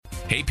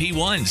Hey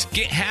P1s,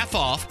 get half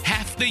off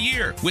half the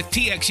year with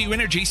TXU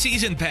Energy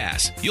Season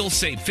Pass. You'll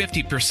save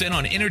 50%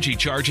 on energy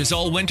charges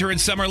all winter and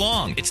summer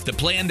long. It's the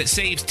plan that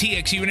saves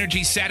TXU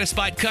Energy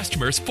satisfied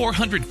customers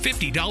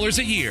 $450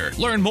 a year.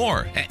 Learn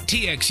more at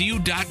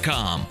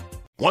TXU.com.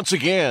 Once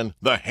again,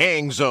 the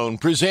Hang Zone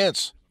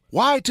presents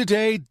Why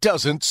Today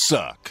Doesn't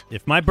Suck.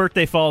 If my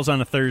birthday falls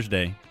on a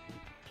Thursday,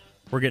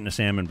 we're getting a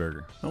salmon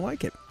burger. I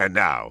like it. And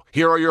now,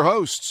 here are your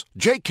hosts,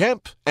 Jake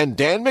Kemp and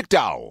Dan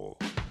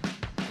McDowell.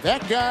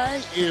 That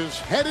guy is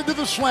headed to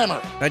the Slammer.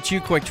 That's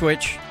you, Quick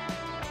Twitch.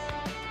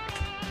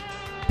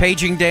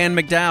 Paging Dan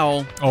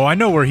McDowell. Oh, I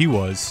know where he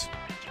was.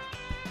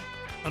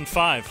 On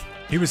 5.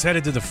 He was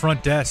headed to the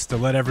front desk to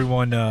let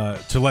everyone,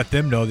 to let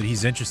them know that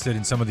he's interested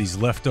in some of these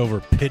leftover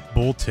pit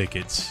bull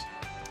tickets.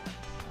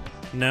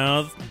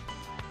 No,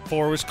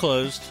 4 was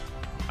closed.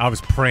 I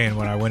was praying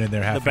when I went in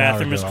there half The an hour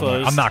bathroom ago. is I'm like,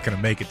 closed. I'm not going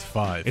to make it to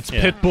 5. It's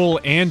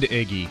Pitbull and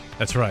Iggy.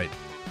 That's right.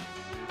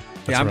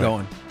 Yeah, I'm right.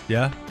 going.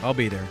 Yeah? I'll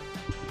be there.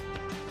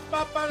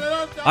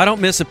 I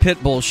don't miss a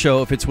Pitbull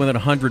show if it's within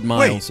 100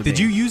 miles of Wait,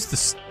 did me. you use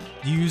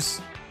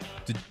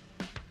the...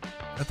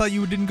 I thought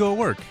you didn't go to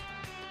work.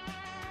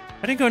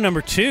 I didn't go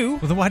number 2 Well,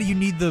 then why do you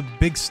need the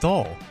big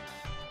stall?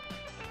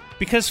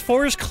 because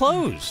 4 is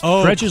closed.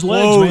 Oh, Stretch his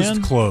legs, closed,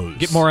 man. closed.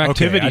 Get more Okay,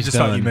 activities I just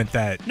thought you done. meant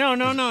that.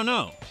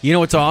 No. You know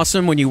what's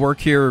awesome? When you work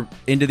here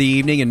into the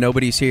evening and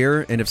nobody's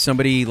here, and if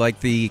somebody like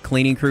the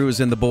cleaning crew is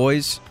in the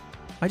boys,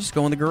 I just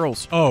go in the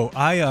girls. Oh,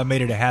 I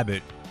made it a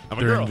habit I'm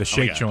a during girl. the Oh, shake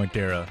my God. joint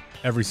era.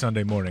 Every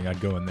Sunday morning, I'd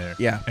go in there.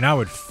 Yeah. And I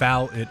would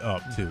foul it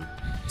up, too.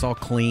 It's all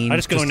clean. I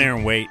just go in there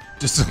and wait.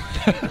 Just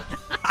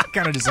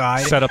kind of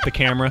decide. Set up the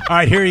camera. All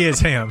right, here he is,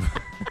 Ham.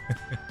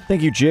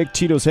 Thank you, Jake.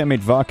 Tito's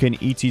Handmade Vodka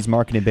and E.T.'s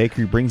Market and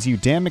Bakery brings you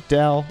Dan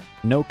McDowell,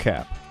 No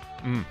Cap.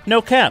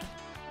 No cap.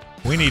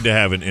 We need to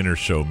have an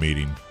inter-show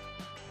meeting.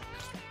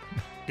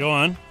 Go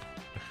on.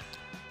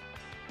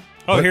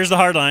 Oh, What? here's the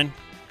hard line.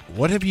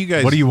 What have you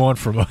guys... What do you want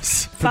from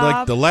us? For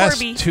like the last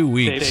 2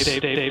 weeks,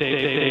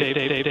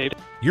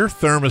 your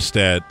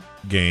thermostat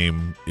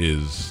game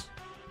is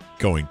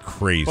going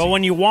crazy. Well,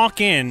 when you walk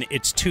in,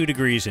 it's 2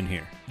 degrees in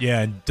here.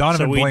 Yeah, and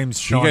Donovan So we- blames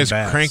you Sean guys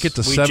Bass. crank it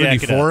to We jack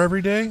it 74 up.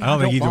 every day? I don't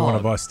think either one bother.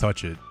 of us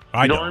touch it.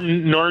 I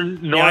don't. Norm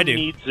Yeah, I do.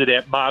 needs it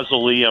at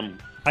mausoleum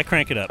I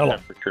crank it up.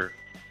 temperature.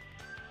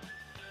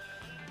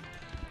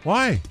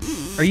 Why?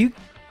 Are you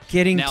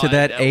getting Now to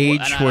that I-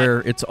 age and I- where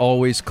it's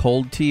always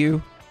cold to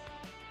you?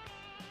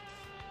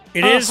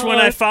 It is when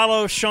I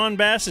follow Sean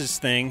Bass's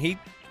thing. He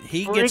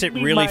gets it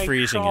Bring me really my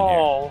freezing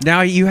shawl.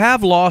 Now, you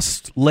have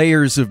lost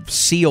layers of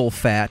seal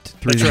fat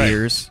through That's the right.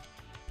 years.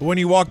 But when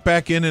you walk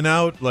back in and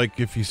out, like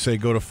if you say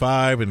go to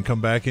 5 and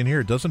come back in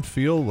here, it doesn't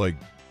feel like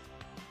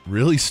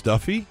really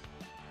stuffy?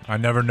 I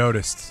never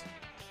noticed.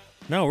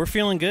 in here. No, we're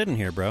feeling good in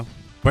here, bro.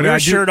 But We I were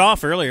do- shirt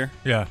off earlier.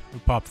 Yeah, we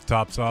pop the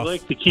tops I off.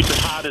 like to keep it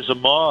hot as a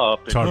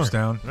mop. Tarps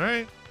down. All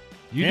right.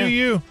 You Yeah. do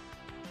you.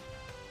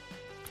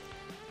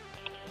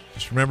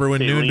 Just remember when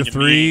They noon to lean to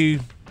 3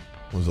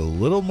 was a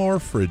little more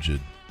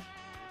frigid.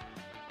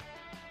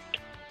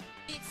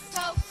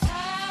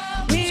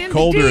 It's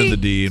colder in the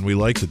D, and we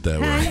liked it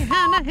that way.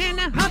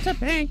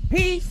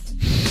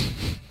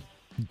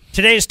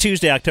 Today is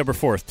Tuesday, October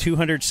 4th,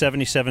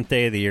 277th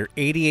day of the year.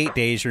 88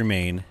 days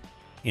remain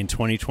in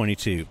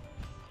 2022.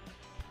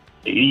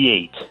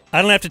 88.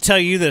 I don't have to tell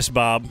you this,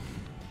 Bob,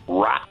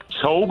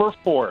 October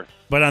 4th.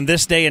 but on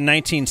this day in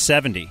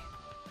 1970,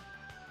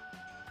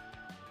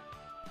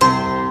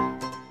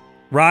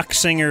 rock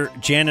singer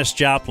Janis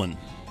Joplin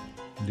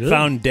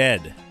found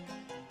dead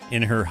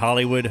in her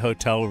Hollywood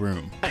hotel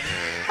room.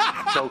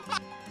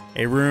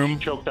 A room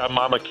Choked on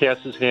Mama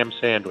Cass's ham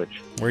sandwich.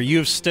 where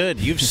you've stood.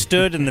 You've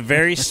stood in the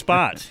very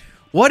spot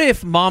What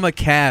if Mama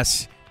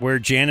Cass where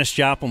Janis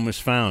Joplin was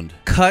found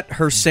cut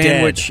her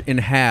sandwich in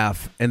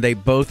half and they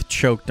both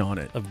choked on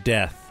it? of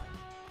death.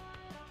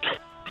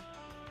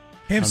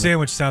 Ham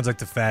sandwich sounds like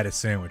the fattest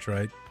sandwich,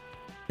 right?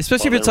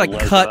 Especially Well, if it's they like were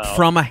laid cut out.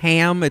 from a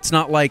ham. It's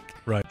not like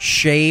Right.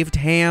 shaved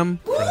ham.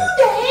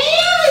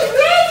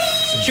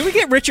 Should we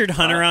get Richard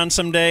Hunter on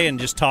someday and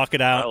just talk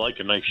it I out? like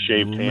a nice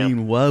shaved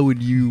ham. why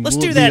would you? Let's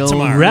do that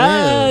tomorrow.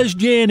 Raj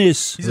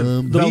Janis. He's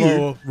a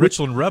fellow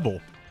Richland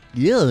rebel.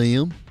 Yeah, I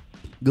am.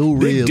 Go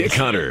ribs. Dick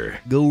Hunter.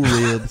 Go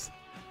ribs.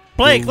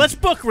 Blake, let's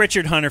book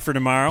Richard Hunter for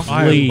tomorrow.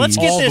 Please. Let's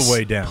get all this the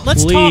way down.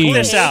 Let's talk Please.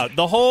 this out.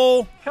 The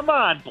whole Come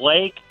on,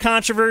 Blake.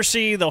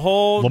 controversy, the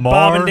whole Lamar.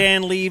 Bob and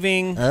Dan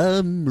leaving.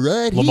 I'm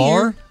right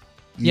Lamar?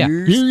 Yeah.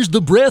 You're, Here's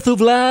the breath of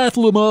life,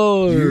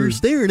 Lamar. you're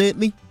staring at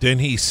me.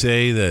 Didn't he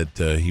say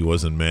that he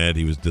wasn't mad,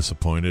 he was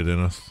disappointed in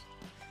us?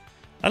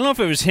 I don't know if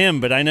it was him,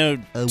 but I know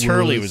I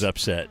Turley was. was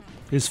upset.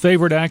 His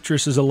favorite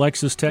actress is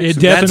Alexis Texas. It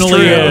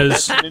definitely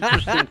is. An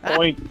interesting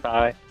point,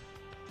 Ty.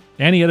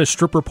 And he had a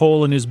stripper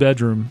pole in his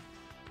bedroom.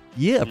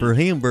 Yeah, for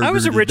hamburgers. I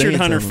was a to Richard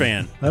dance Hunter on them.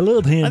 fan. I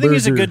love hamburger. I think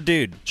he's a good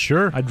dude.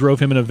 Sure. I drove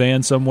him in a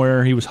van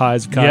somewhere. He was high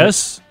as a kite.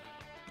 Yes.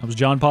 I was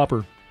John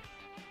Popper.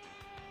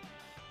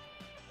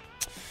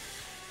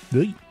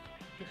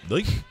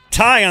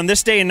 Ty, on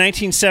this day in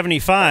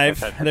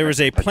 1975, there was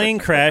a plane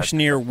crash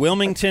near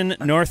Wilmington,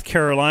 North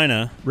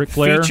Carolina. Ric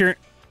Flair?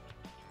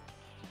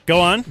 Go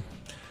on.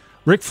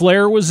 Ric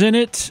Flair was in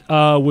it,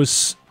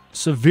 was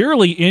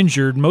severely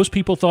injured. Most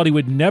people thought he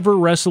would never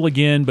wrestle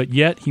again, but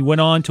yet he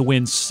went on to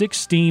win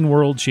 16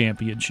 world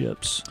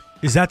championships.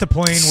 Is that the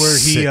plane where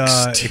he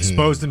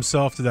exposed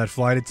himself to that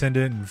flight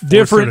attendant and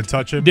forced her to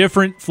touch him?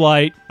 Different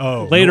flight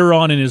later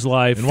on in his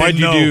life. And why'd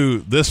you do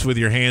this with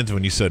your hands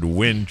when you said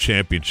win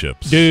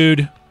championships?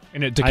 Dude.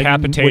 And it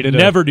decapitated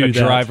a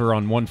driver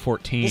on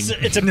 114.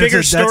 It's a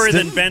bigger story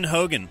than Ben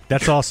Hogan.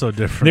 That's also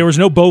different. There was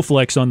no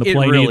Bowflex on the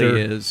plane really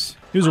either. Is.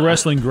 He was a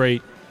wrestling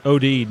great.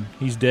 OD'd.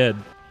 He's dead.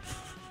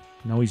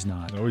 No, he's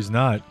not. No, he's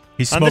not.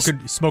 He's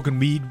smoking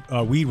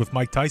weed with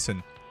Mike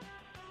Tyson.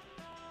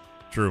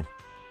 True.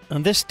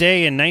 On this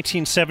day in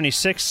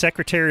 1976,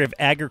 Secretary of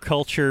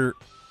Agriculture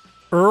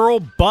Earl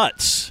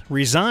Butz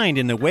resigned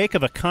in the wake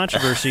of a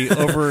controversy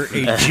over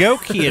a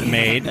joke he had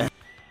made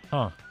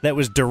that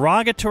was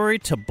derogatory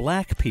to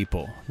black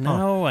people.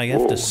 Now I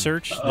have to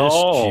search this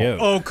joke.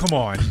 Oh, come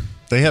on.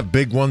 They have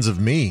big ones of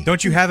me.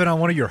 Don't you have it on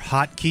one of your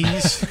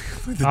hotkeys?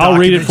 I'll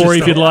read it for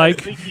you if you'd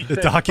like. The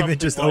document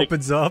just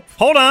opens up.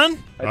 Hold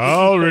on.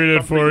 I'll read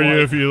it for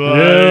you if you like.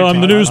 Yeah, I'm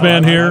the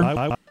newsman here.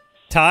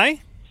 Ty?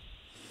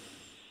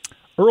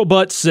 Earl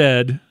Butz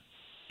said,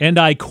 and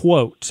I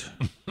quote,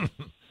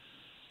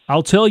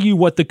 I'll tell you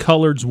what the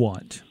coloreds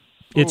want.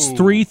 It's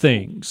three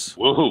things.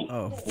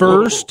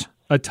 First,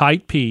 a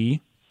tight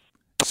pee.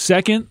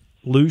 Second,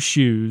 loose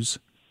shoes.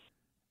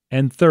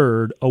 And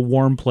third, a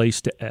warm place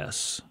to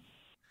S.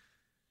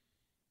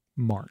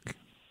 Mark.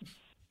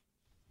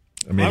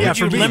 I mean, Why would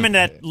you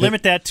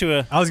limit that to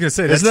a... I was going to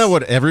say, isn't that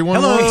what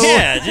everyone wants?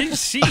 Yeah,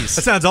 jeez.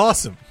 That sounds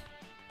awesome.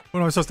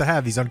 What am I supposed to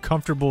have? These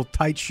uncomfortable,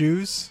 tight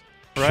shoes?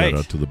 Right. Shout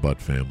out to the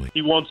Butt family.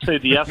 He won't say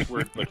the F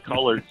word, but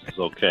colors is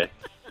okay.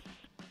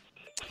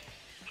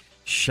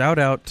 Shout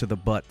out to the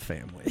Butt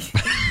family.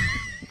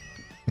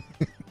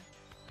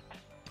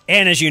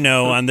 And as you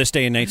know, on this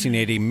day in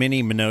 1980,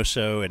 Minnie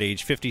Minoso, at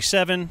age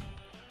 57,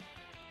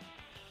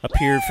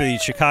 appeared for the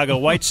Chicago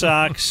White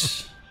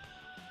Sox,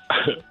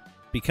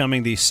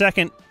 becoming the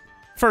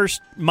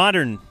first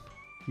modern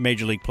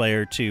Major League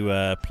player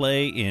to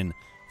play in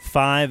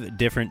 5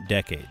 different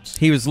decades.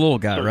 He was a little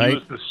guy,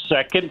 right? He was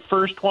the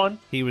first one?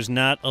 He was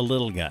not a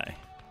little guy.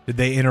 Did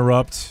they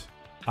interrupt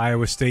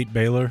Iowa State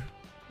Baylor?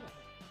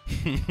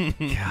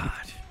 God.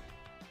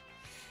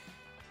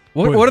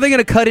 What are they going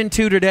to cut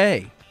into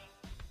today?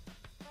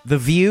 The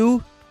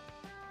View?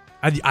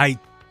 I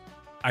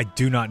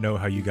do not know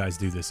how you guys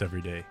do this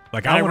every day.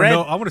 Like I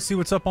want to see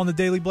what's up on the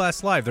Daily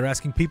Blast Live. They're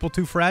asking people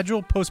too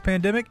fragile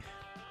post-pandemic.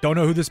 Don't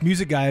know who this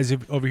music guy is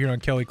over here on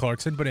Kelly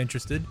Clarkson, but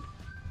interested.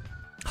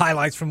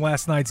 Highlights from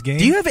last night's game.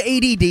 Do you have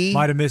ADD?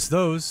 Might have missed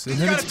those. And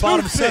then it's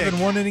bottom 7,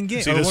 1-inning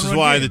game. See, this is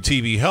why the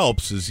TV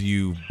helps, is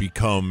you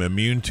become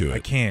immune to it. I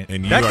can't.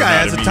 And that guy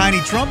has a tiny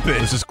trumpet.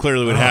 This is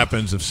clearly what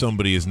happens if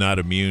somebody is not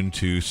immune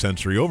to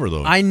sensory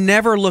overload. I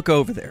never look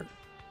over there.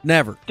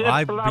 Never.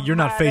 But you're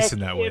not facing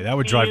that way. That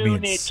would drive me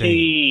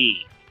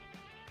insane.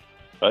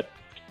 But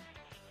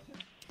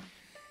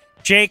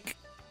Jake,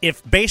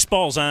 if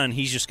baseball's on,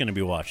 he's just going to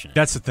be watching it.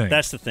 That's the thing.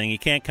 That's the thing. He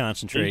can't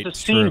concentrate. He's a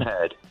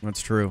steamhead.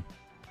 That's true.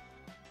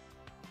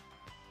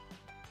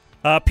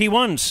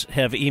 P1s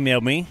have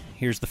emailed me.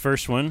 Here's the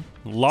first one.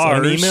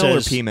 Lars email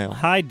says, or P-mail?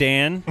 Hi,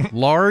 Dan.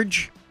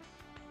 Lars.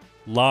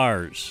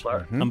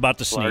 I'm about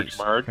to sneeze.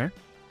 Okay.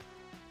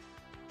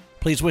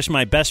 Please wish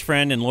my best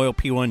friend and loyal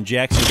P1,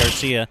 Jackson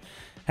Garcia,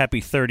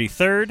 happy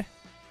 33rd.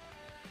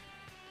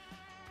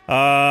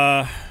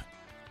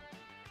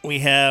 We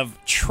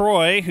have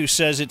Troy, who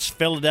says it's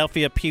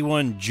Philadelphia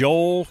P1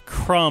 Joel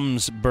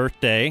Crumb's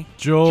birthday.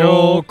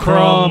 Joel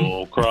Crumb.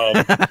 Joel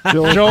Crumb.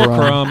 Joel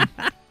Crumb.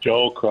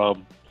 Joel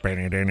Crumb.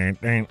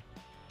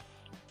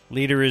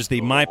 Leader is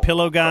the My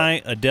Pillow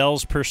guy,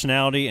 Adele's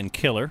personality, and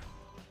killer.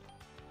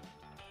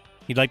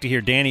 He'd like to hear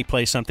Danny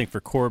play something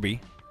for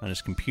Corby on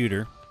his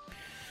computer.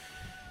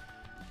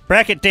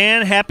 Bracket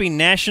Dan, happy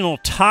National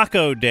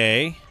Taco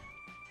Day.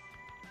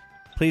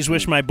 Please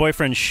wish my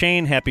boyfriend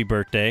Shane happy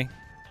birthday.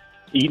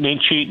 Eating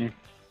ain't cheating.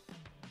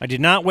 I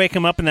did not wake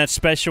him up in that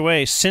special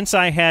way since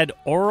I had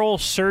oral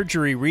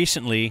surgery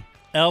recently.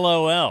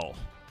 LOL.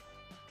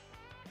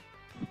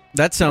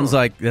 That sounds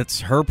like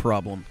that's her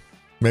problem.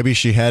 Maybe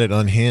she had it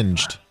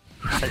unhinged.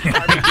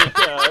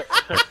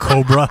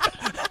 Cobra.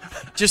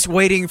 Just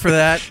waiting for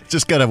that.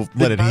 Just got to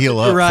let it heal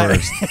up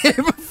first.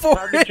 Before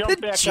Hard to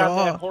jump back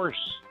on that horse,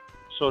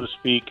 so to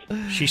speak.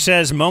 She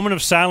says, moment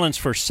of silence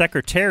for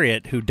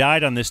Secretariat, who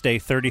died on this day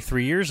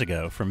 33 years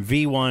ago, from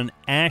V1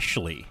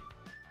 Ashley.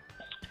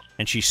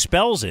 And she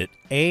spells it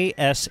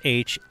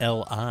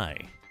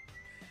ASHLI.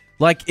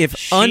 Like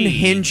if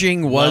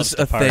unhinging was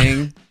a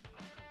thing,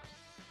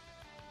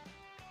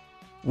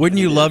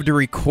 wouldn't you love to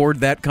record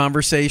that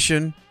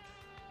conversation?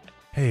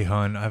 Hey,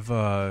 hon, I've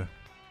been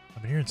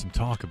hearing some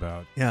talk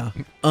about. Yeah,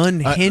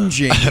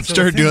 unhinging. I've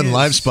started doing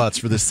live spots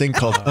for this thing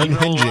called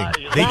unhinging.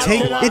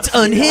 It's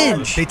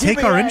unhinged. They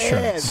take our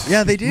insurance.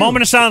 Yeah, they do.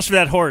 Moment of silence for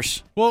that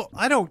horse. Well,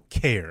 I don't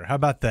care. How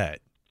about that?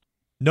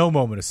 No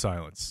moment of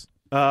silence.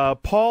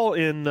 Paul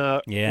in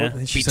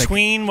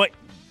between what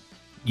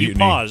you Mutiny.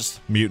 paused.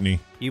 Mutiny.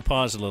 You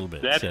pause a little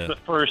bit. That's so. the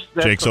first.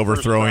 That's Jake's the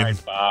overthrowing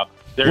first line,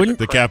 Bob.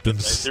 the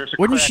captain's.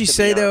 Wouldn't she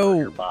say, though,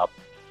 here, Bob.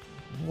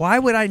 why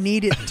would I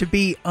need it to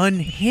be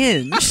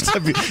unhinged?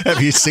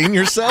 Have you seen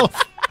yourself?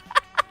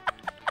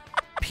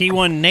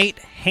 P1 Nate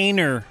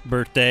Hayner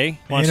birthday.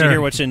 Wants to Hayner.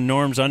 hear what's in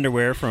Norm's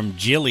underwear from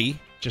Jilly.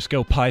 Just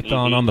go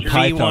Python on the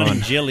P1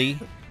 Python. Jilly.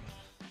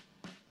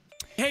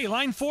 Hey,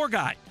 line 4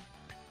 guy.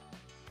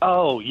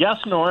 Oh, yes,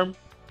 Norm.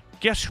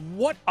 Guess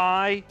what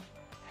I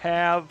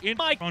have in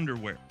my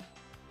underwear?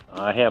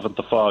 I haven't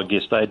the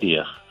foggiest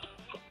idea.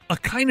 A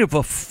kind of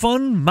a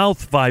fun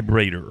mouth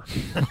vibrator.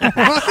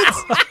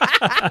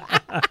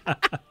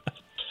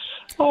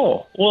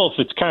 Oh, well, if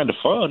it's kind of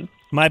fun.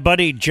 My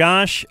buddy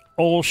Josh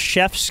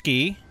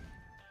Olszewski.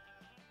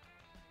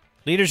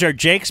 Leaders are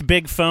Jake's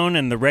big phone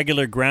and the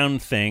regular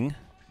ground thing.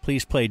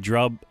 Please play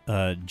Jub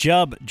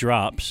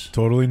Drops.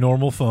 Totally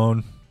normal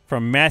phone.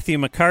 From Matthew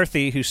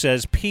McCarthy, who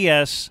says,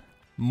 P.S.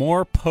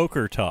 More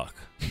poker talk.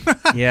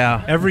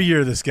 Yeah. Every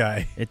year, this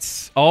guy.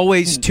 It's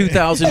always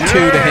 2002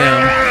 to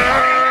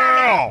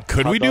him.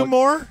 Could we do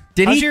more?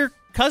 How's your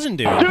cousin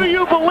doing? Do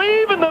you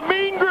believe in the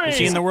mean green? Is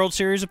he in the World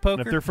Series of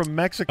poker? If they're from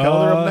Mexico,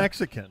 they're a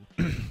Mexican.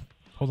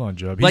 Hold on,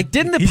 Jub. Like,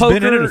 didn't the he's poker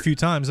been in it a few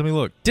times? Let me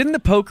look. Didn't the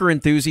poker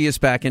enthusiasts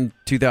back in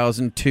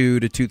 2002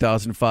 to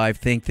 2005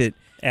 think that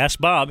Ask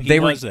Bob. He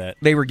was that.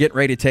 They were getting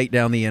ready to take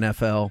down the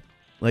NFL.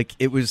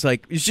 It was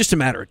just a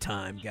matter of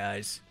time,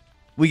 guys.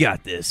 We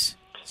got this.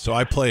 So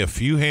I play a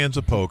few hands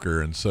of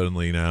poker, and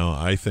suddenly now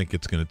I think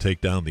it's going to take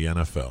down the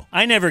NFL.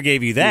 I never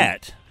gave you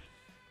that,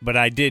 but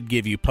I did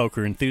give you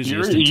Poker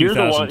Enthusiast in You're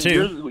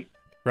 2002.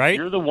 Right?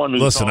 You're the one who.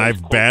 Listen,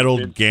 I've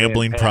battled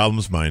gambling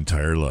problems my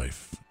entire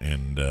life,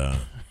 and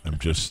I'm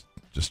just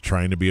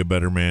trying to be a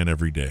better man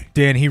every day.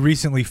 Dan, he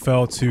recently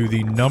fell to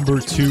the number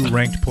 2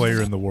 ranked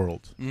player in the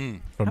world.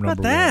 From How about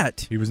number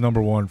that? 1. He was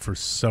number 1 for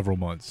several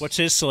months. What's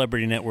his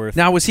celebrity net worth?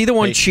 Now, was he the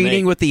one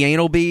cheating with the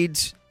anal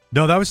beads?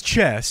 No, that was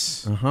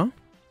chess.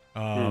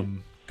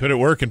 Could it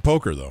work in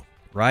poker, though?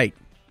 Right.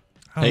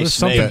 Oh, there's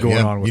something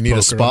going on with you need poker.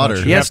 a spotter. I'm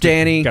not Yes,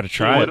 Danny. Got to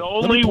try it. Let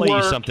Let me play you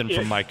work something if-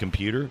 from my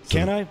computer.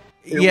 Can I?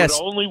 It Yes.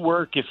 would only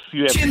work if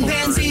you have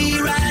Chimpanzee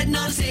poker. riding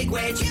on a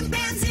Segway.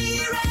 Chimpanzee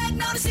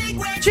riding on a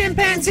Segway.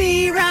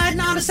 Chimpanzee riding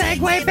on a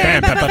Segway.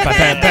 Bam, bam,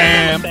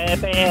 bam,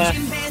 bam, bam.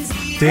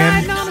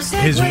 Dan,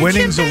 his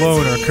winnings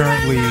alone are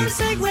currently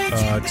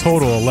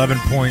total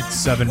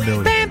 $11.7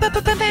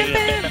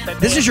 million.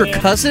 This is your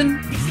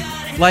cousin?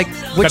 Like,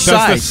 which That does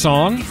side? the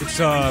song? It's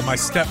my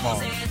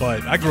stepmom,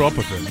 but I grew up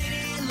with him.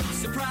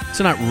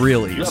 So not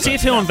really. See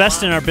if he'll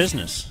invest in our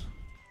business.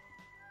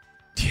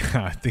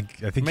 Yeah, I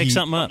think Make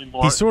something up.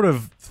 He sort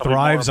of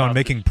thrives on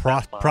making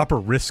proper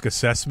risk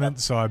assessment,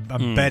 so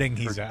I'm betting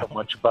he's out.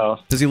 Much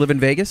about. Does he live in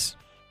Vegas?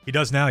 He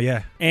does now,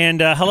 yeah.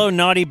 And hello,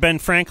 naughty Ben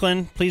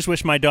Franklin. Please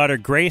wish my daughter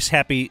Grace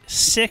happy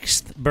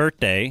 6th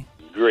birthday.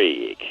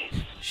 Greg.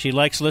 She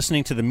likes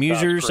listening to the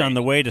Musers on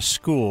the way to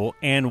school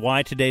and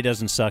Why Today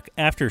Doesn't Suck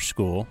after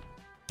school.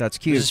 That's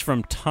cute. This is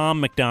from Tom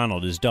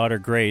McDonald, his daughter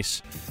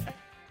Grace.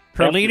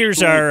 Her After leaders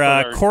school, are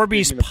our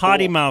Corby's speaking of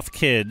Potty school. Mouth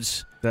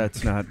Kids.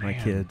 That's not my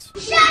kids.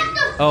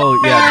 Oh,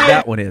 yeah,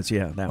 that one is.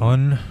 Yeah, that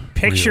one.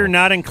 Picture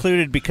not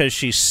included because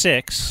she's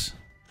 6.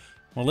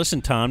 Well,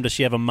 listen, Tom, does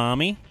she have a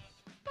mommy?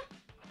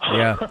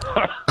 Yeah.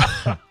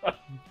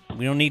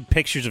 We don't need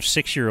pictures of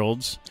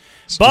 6-year-olds.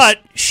 But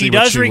she See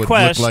what does she would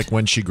request. look like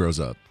when she grows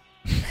up.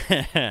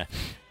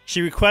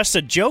 She requests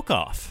a joke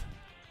off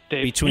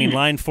between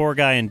Line 4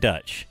 guy and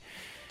Dutch.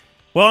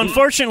 Well,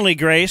 unfortunately,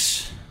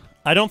 Grace,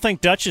 I don't think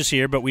Dutch is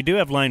here, but we do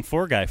have Line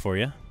 4 guy for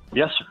you.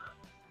 Yes, sir.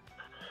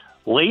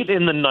 Late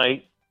in the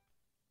night,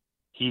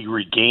 he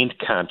regained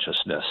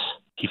consciousness.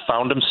 He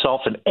found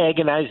himself in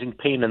agonizing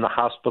pain in the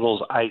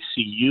hospital's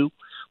ICU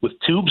with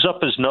tubes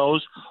up his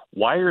nose,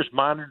 wires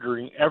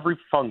monitoring every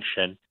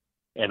function,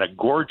 and a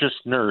gorgeous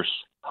nurse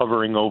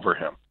hovering over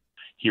him.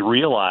 He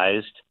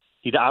realized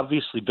he'd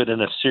obviously been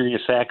in a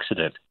serious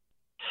accident.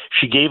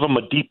 She gave him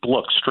a deep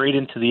look straight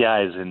into the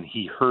eyes, and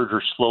he heard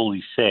her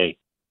slowly say,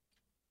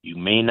 "You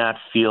may not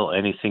feel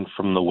anything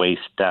from the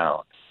waist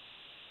down."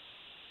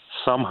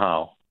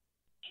 Somehow,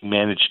 he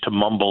managed to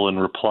mumble in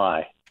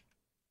reply,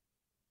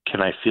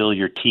 "Can I feel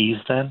your teeth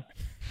then?"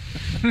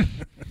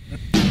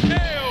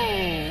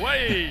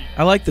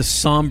 I like the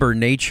somber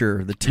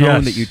nature, the tone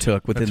Yes, that you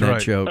took within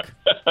that's that right. joke.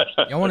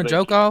 Y'all want a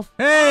joke off?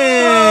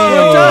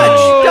 Hey!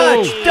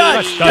 Dutch.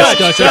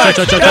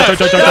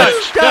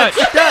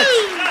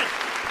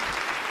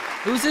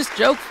 Who's this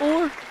joke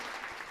for?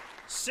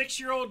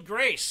 6-year-old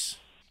Grace.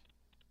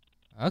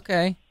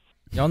 Okay.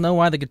 Y'all know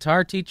why the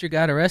guitar teacher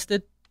got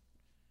arrested?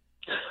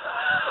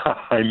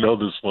 I know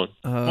this one.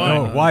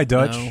 Why,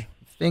 Dutch? No.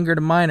 Fingered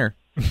a minor.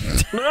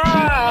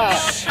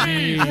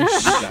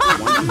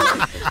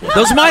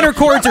 Those minor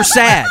chords are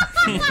sad.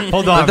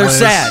 Hold on, They're Liz.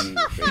 sad.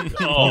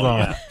 Hold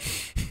on.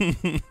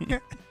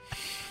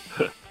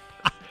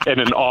 And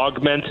an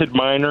augmented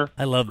minor.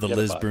 I love the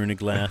Liz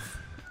Brunig laugh.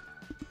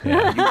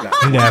 Yeah.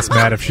 You need to ask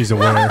Matt if she's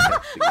aware.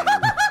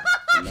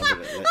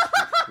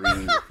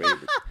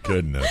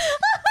 Goodness.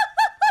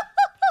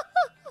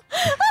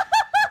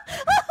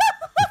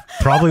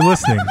 Probably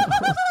listening.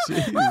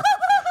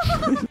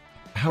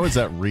 How is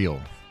that real?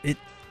 It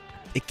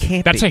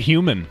can't That's be. a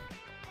human.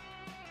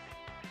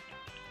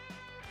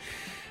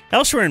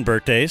 Elsewhere in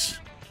birthdays,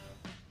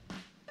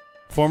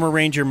 former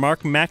Ranger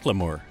Mark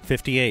McLemore,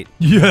 58.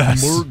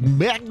 Yes. Mark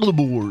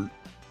McLemore.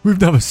 We've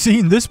never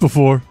seen this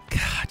before.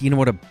 God, you know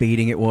what a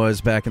beating it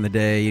was back in the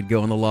day? You'd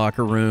go in the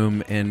locker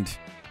room, and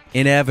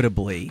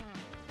inevitably,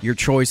 your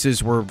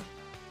choices were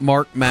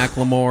Mark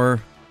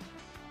McLemore,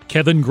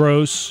 Kevin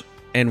Gross,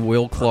 and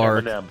Will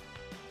Clark. Eminem.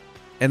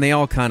 And they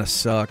all kind of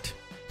sucked.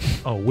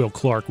 Oh, Will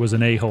Clark was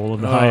an a-hole of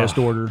the highest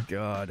order.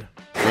 God.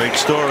 Great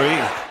story.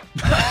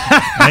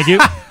 Thank you.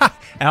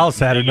 Al's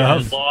had You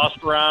enough. guys lost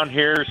around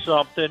here or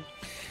something?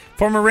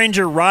 Former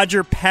Ranger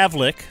Roger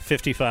Pavlik,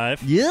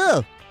 55.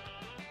 Yeah.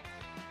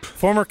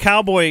 Former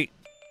Cowboy,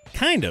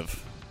 kind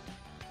of.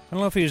 I don't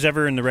know if he was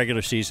ever in the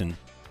regular season.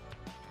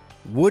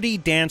 Woody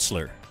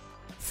Dantzler,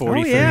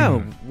 43. Oh,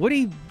 yeah.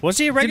 Woody, Was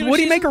he a regular did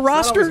Woody season? make a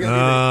roster? The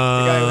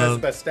guy who has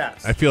the best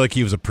stats. I feel like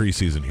he was a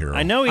preseason hero.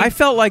 I know he... I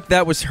felt like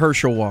that was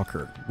Herschel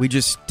Walker. We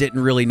just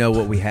didn't really know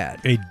what we had.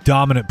 A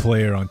dominant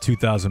player on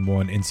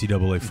 2001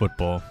 NCAA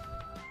football.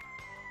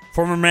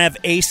 Former Mav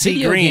AC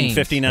Video Green, games.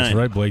 59. That's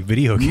right, Blake.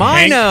 Video game.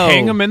 Mino.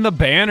 Hang him in the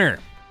banner.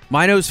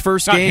 Mino's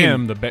first Not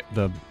game. him,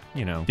 the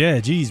Yeah,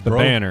 geez, the bro.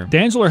 banner.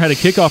 Dantzler had a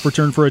kickoff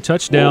return for a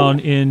touchdown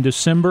in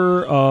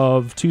December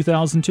of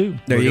 2002.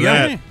 There you Look go.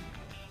 at that.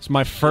 It's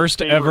my first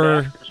Favorite ever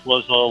actress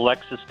was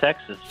Alexis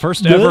Texas.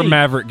 ever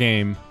Maverick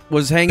game.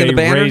 Was hanging They the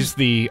banner. raised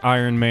the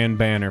Iron Man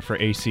banner for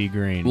AC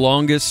Green.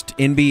 Longest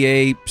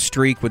NBA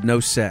streak with no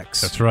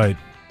sex. That's right.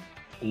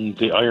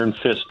 The Iron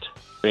Fist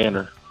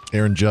banner.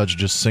 Aaron Judge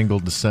just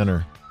singled the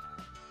center.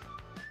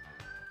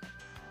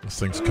 This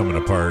thing's coming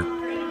apart.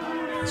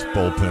 This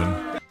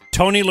bullpen.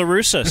 Tony La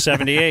Russa,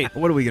 78.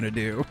 What are we going to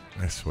do?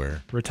 I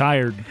swear.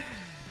 Retired.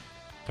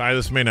 Ty,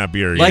 this may not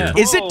be our Like, year.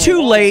 is it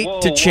too late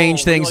to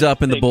change things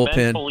up in the bullpen?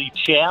 Mentally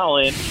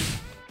challenged.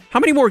 How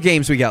many more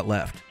games we got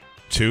left?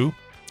 2?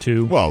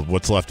 2. Well,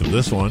 what's left of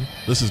this one?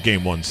 This is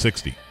game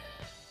 160.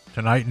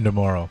 Tonight and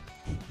tomorrow.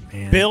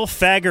 Man. Bill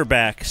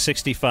Fagerback,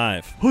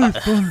 65. You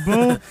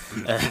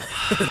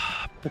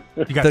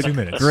got 2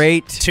 minutes.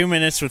 Great. 2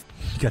 minutes with...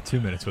 You got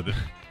 2 minutes with it.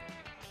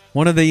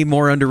 One of the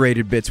more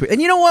underrated bits.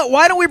 And you know what?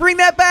 Why don't we bring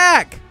that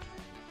back?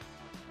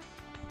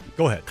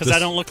 Go ahead. Because I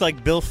don't look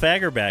like Bill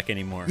Fagerback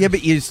anymore. Yeah,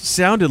 but you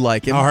sounded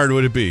like him. How hard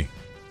would it be?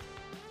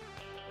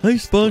 Hey,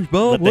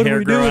 SpongeBob, Let the what hair are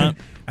we grow doing? out.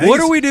 What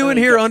are we doing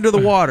here under the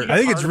water? I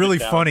think it's really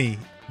down. funny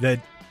that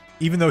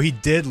even though he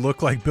did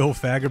look like Bill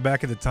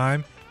Fagerback at the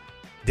time,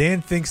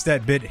 Dan thinks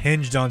that bit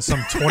hinged on some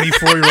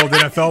 24-year-old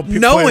NFL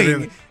Knowing.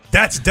 player.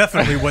 That's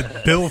definitely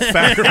what Bill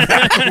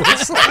Fagerback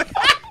looks like.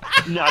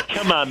 No,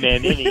 come on,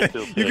 man. You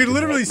could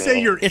literally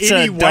say you're It's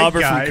any a white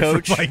dauber guy from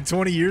Coach. from like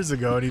 20 years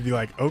ago, and he'd be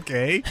like,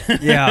 okay.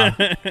 Yeah.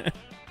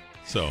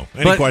 So,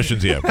 any But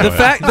questions you have? The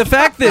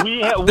fact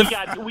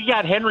that we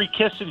got Henry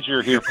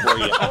Kissinger here for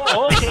you.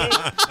 Oh, okay.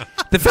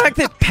 the fact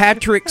that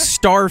Patrick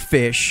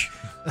Starfish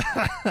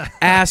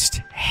asked,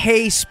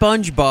 "Hey,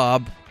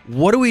 SpongeBob,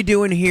 what are we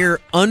doing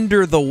here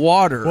under the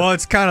water?" Well,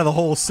 it's kind of the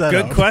whole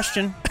setup. Good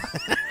question.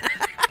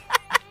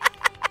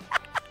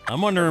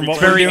 I'm wondering what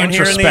Very we're doing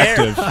here in the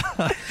introspective.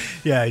 air.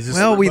 Yeah, he's just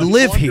Well, we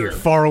live here.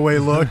 Far away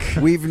look.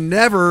 We've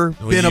never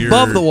Well, been you're-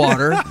 above the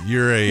water.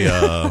 You're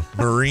a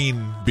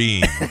marine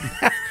being.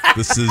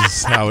 This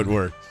is how it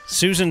works.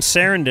 Susan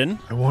Sarandon,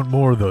 I want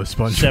more of those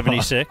SpongeBob.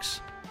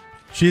 76.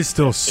 She is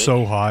still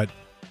so hot.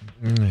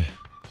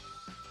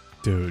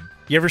 Dude.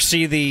 You ever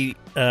see the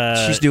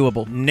She's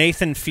doable.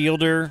 Nathan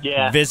Fielder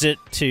visit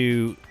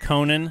to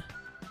Conan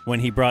when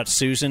he brought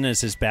Susan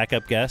as his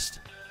backup guest?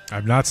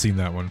 I've not seen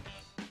that one.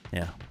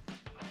 Yeah.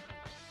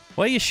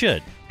 Well, you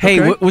should. Hey,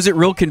 Okay. was it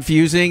real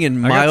confusing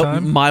and I got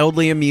time.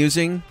 mildly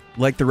amusing,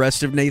 like the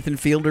rest of Nathan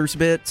Fielder's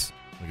bits?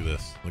 Look at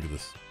this. Look at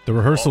this. The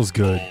rehearsal's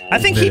good. I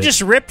think he Admit it.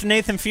 just ripped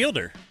Nathan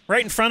Fielder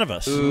right in front of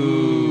us.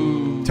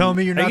 Tell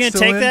me you're Are not you going to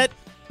still take in? that,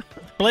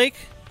 Blake?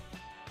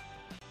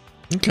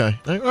 Okay.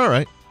 All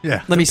right.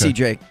 Yeah. Let me see,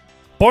 Jake.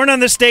 Born on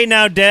this day,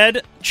 now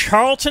dead,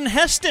 Charlton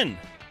Heston.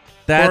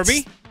 That's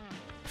Corby?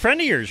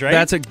 Friend of yours, right?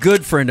 that's a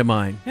good friend of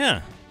mine.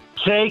 Yeah.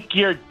 Take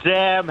your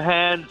damn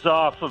hands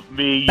off of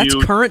me, That's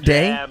you current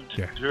day? damn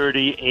Yeah.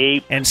 dirty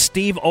ape. And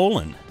Steve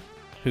Olin,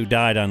 who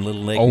died on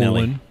Little Lake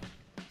Nellie.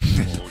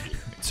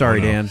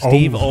 Sorry, Oh, no. Dan.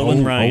 Steve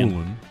Olin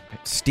Ryan.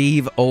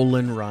 Steve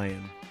Olin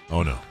Ryan.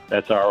 Oh, no.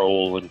 That's our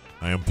old one.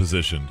 I am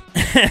positioned.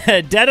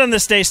 Dead on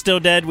this day, still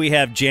dead, we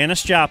have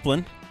Janis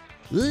Joplin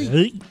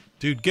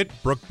Dude, get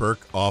Brooke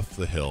Burke off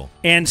the hill.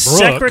 and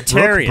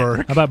Secretariat.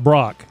 Brooke How about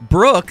Brock?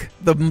 Brooke,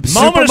 the Moment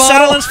supermodel. of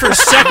silence for We've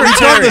done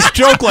Secretariat. this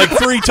joke like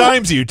 3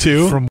 times, you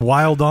two. From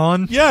Wild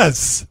On.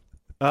 Yes.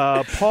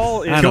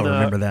 Paul is. I don't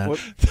remember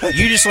that.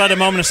 You just let a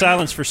moment of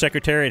silence for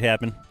Secretariat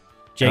happen.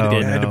 Jake Oh,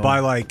 did. I had to No. buy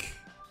like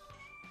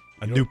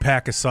a new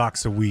pack of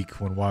socks a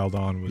week when Wild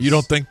On was. You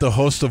don't think the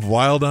host of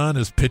Wild On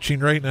is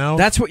pitching right now?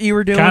 That's what you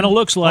were doing? Kind of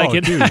looks like Oh,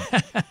 it. dude.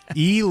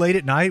 E late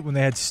at night when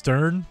they had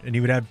Stern and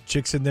he would have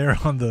chicks in there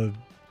on the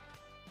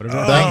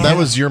That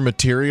was your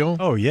material?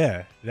 Oh,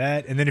 yeah.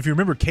 That, and then if you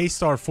remember,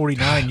 K-Star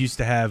 49 used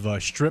to have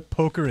strip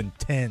poker and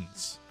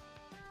tens.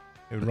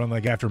 It would run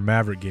like after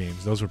Maverick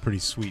games. Those were pretty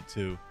sweet,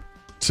 too.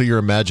 So your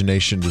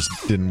imagination just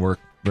didn't work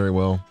very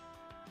well?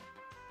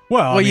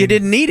 Well, you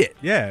didn't need it.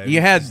 Yeah.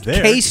 You had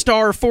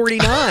K-Star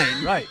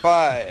 49. Right.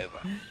 5.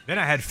 Then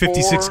I had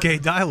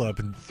 56K dial-up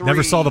and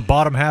never saw the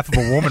bottom half of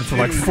a woman for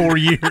like 4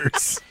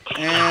 years.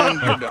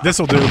 And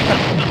this'll do.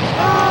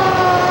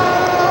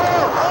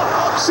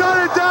 Shut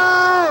it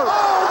down!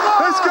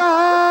 Let's go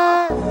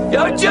home!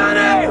 Yo,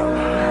 Johnny!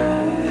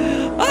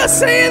 I'll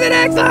see you in the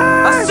next life!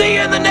 I'll see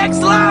you in the next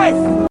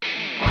life!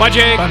 Bye,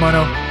 Jake. Bye,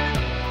 Mono.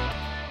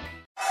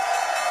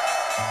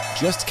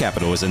 Just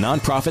Capital is a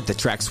nonprofit that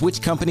tracks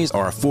which companies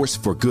are a force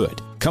for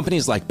good.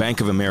 Companies like Bank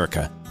of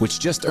America, which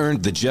just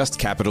earned the Just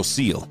Capital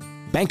seal.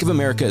 Bank of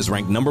America is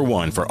ranked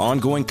 #1 for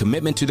ongoing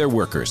commitment to their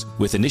workers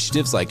with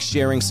initiatives like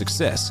Sharing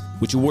Success,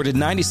 which awarded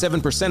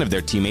 97% of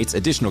their teammates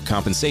additional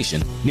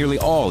compensation, nearly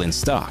all in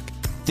stock.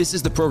 This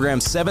is the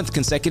program's 7th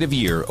consecutive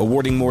year,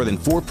 awarding more than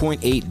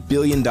 $4.8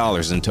 billion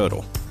in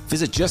total.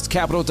 Visit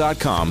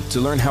justcapital.com to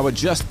learn how a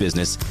just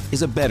business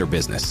is a better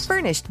business.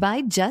 Furnished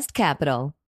by Just Capital.